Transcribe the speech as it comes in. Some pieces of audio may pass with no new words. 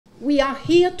we are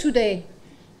here today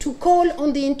to call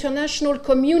on the international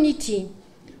community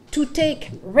to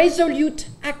take resolute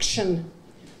action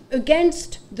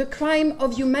against the crime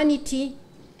of humanity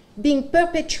being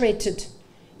perpetrated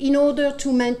in order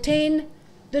to maintain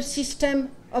the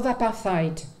system of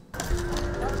apartheid.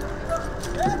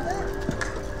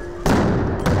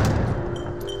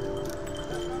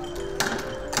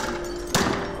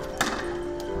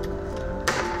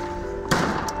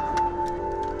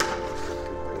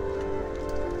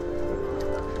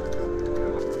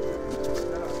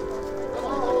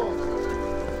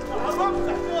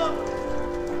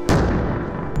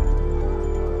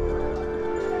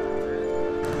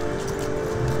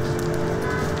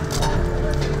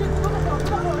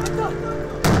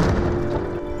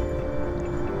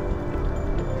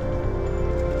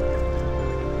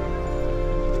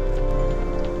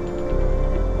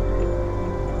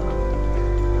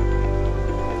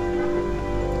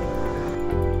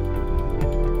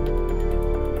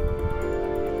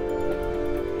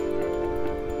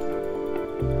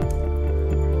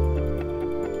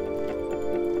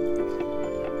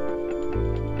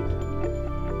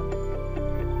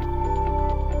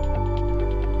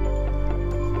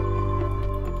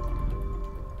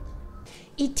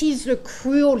 It is the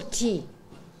cruelty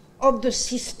of the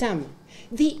system,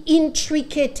 the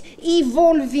intricate,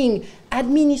 evolving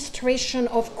administration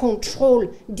of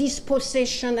control,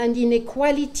 dispossession, and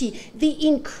inequality, the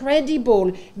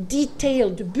incredible,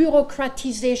 detailed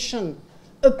bureaucratization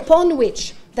upon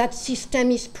which that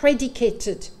system is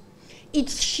predicated,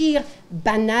 its sheer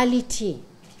banality,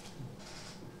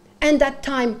 and at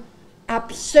times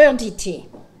absurdity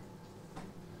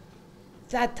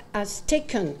that has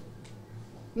taken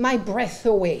my breath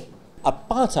away.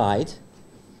 Apartheid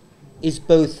is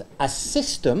both a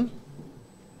system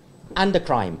and a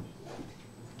crime.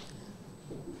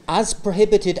 As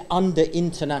prohibited under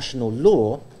international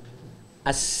law,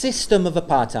 a system of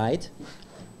apartheid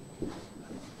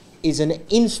is an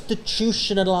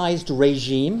institutionalized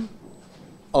regime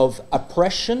of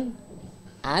oppression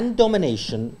and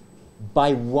domination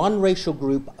by one racial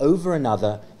group over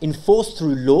another, enforced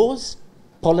through laws,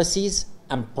 policies,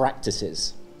 and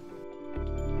practices.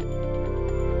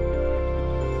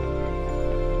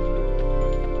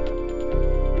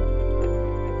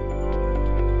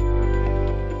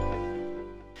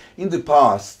 In the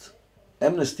past,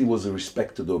 Amnesty was a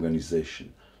respected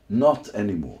organization. Not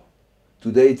anymore.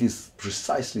 Today it is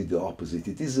precisely the opposite.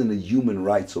 It isn't a human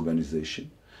rights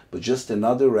organization, but just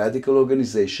another radical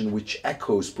organization which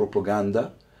echoes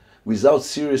propaganda without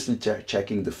seriously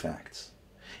checking the facts.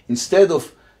 Instead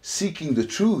of seeking the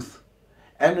truth,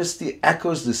 Amnesty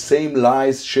echoes the same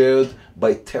lies shared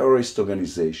by terrorist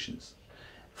organizations.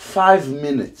 5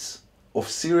 minutes of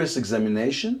serious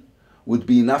examination would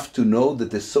be enough to know that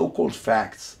the so-called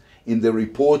facts in the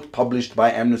report published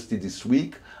by Amnesty this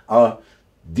week are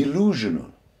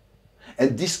delusional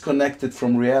and disconnected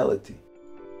from reality.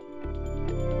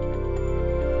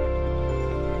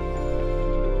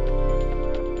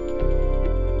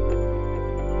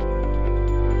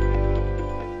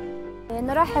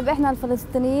 نرحب احنا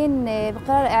الفلسطينيين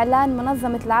بقرار اعلان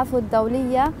منظمة العفو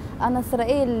الدولية ان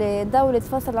اسرائيل دولة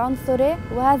فصل عنصري،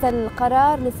 وهذا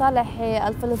القرار لصالح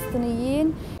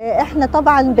الفلسطينيين. احنا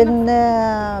طبعا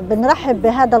بنرحب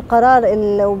بهذا القرار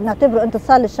وبنعتبره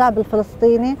انتصار للشعب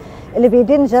الفلسطيني اللي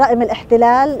بيدين جرائم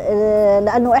الاحتلال،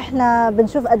 لانه احنا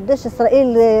بنشوف قديش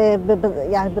اسرائيل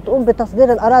يعني بتقوم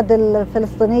بتصدير الاراضي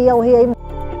الفلسطينية وهي